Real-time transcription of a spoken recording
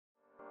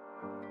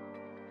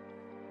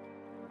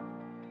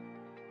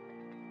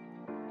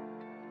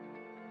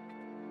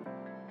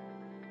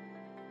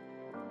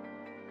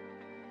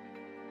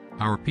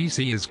Our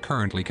PC is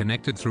currently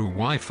connected through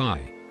Wi-Fi.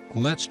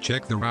 Let's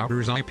check the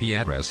router's IP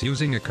address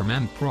using a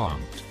command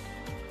prompt.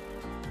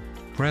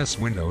 Press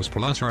Windows +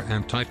 R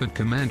and type in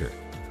Commander.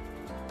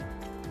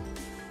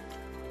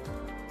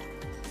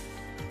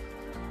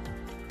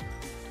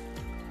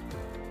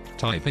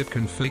 Type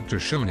ipconfig to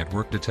show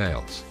network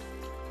details.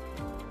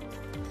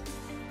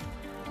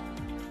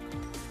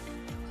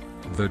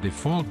 The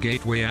default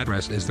gateway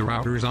address is the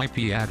router's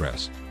IP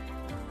address.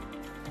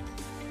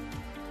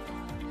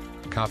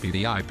 Copy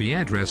the IP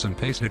address and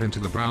paste it into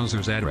the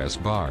browser's address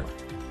bar.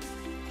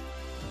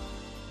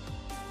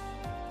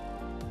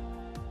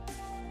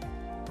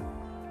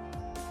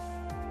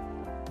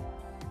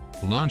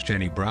 Launch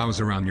any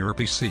browser on your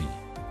PC.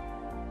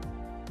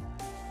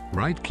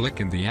 Right-click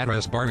in the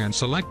address bar and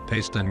select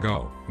Paste and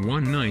Go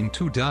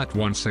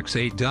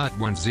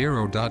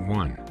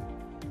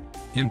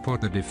 192.168.10.1.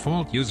 Input the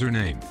default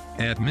username,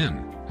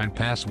 admin, and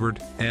password,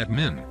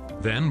 admin,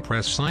 then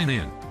press Sign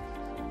In.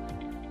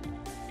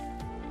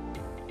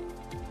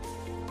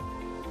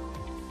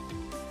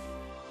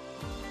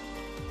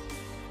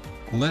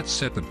 Let's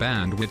set the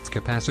bandwidth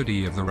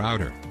capacity of the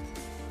router.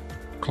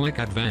 Click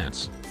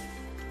Advance.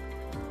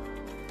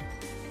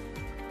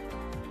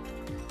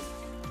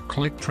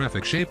 Click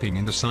Traffic Shaping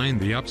and assign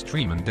the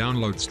upstream and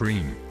download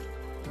stream.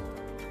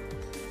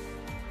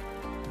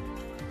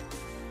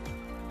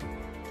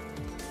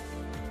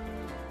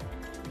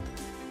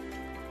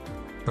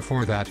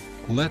 Before that,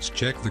 let's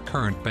check the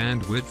current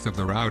bandwidth of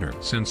the router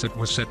since it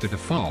was set to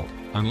default,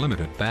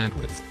 unlimited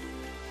bandwidth.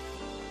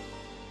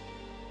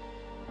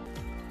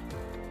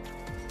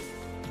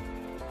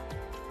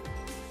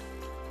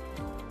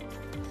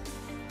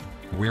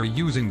 We're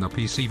using the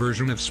PC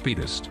version of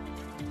Speedest.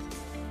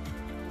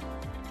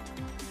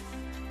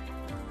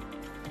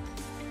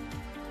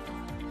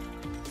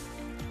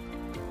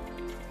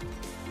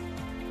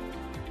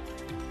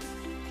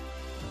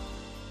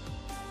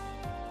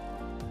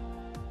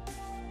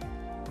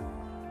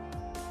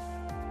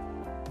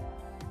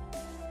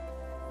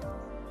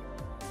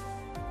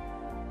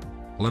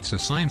 Let's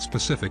assign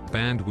specific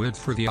bandwidth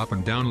for the up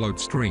and download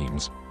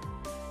streams.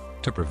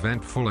 To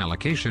prevent full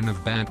allocation of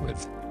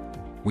bandwidth,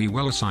 we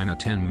will assign a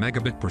 10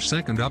 megabit per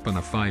second up and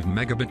a 5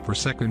 megabit per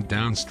second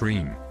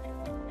downstream.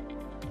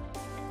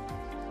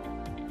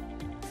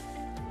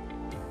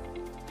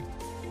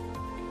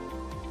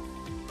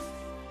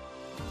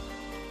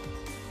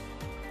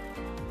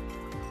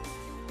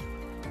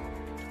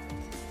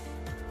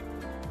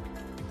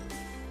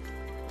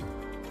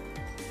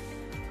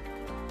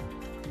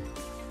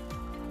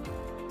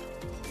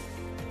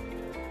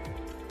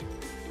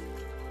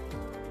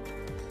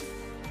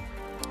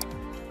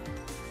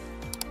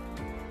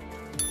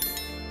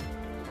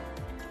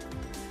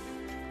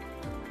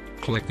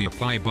 Click the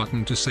Apply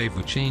button to save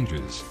the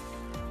changes.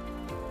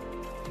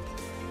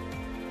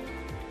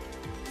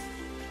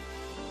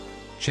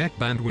 Check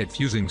bandwidth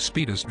using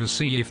Speedest to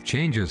see if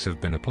changes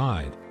have been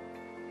applied.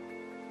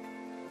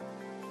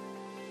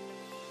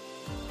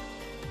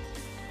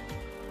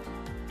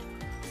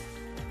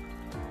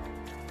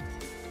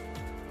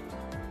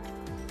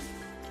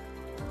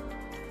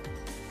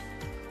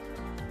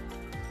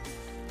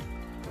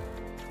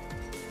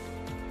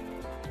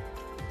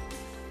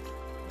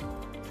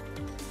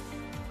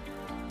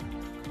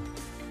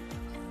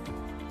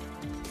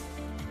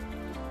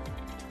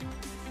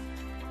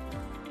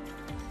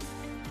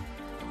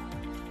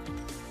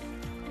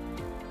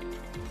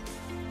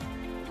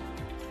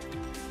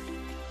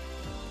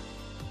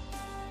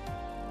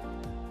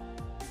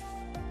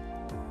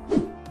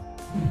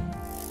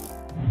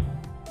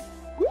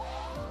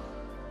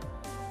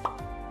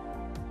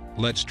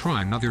 Let's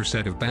try another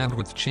set of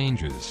bandwidth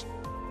changes.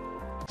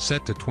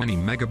 Set to 20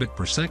 megabit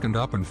per second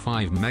up and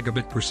 5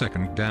 megabit per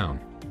second down.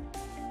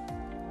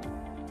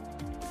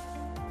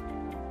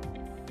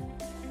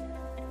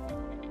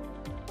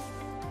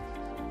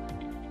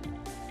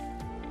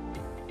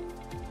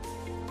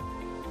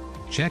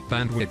 Check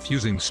bandwidth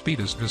using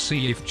Speedest to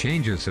see if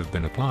changes have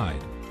been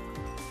applied.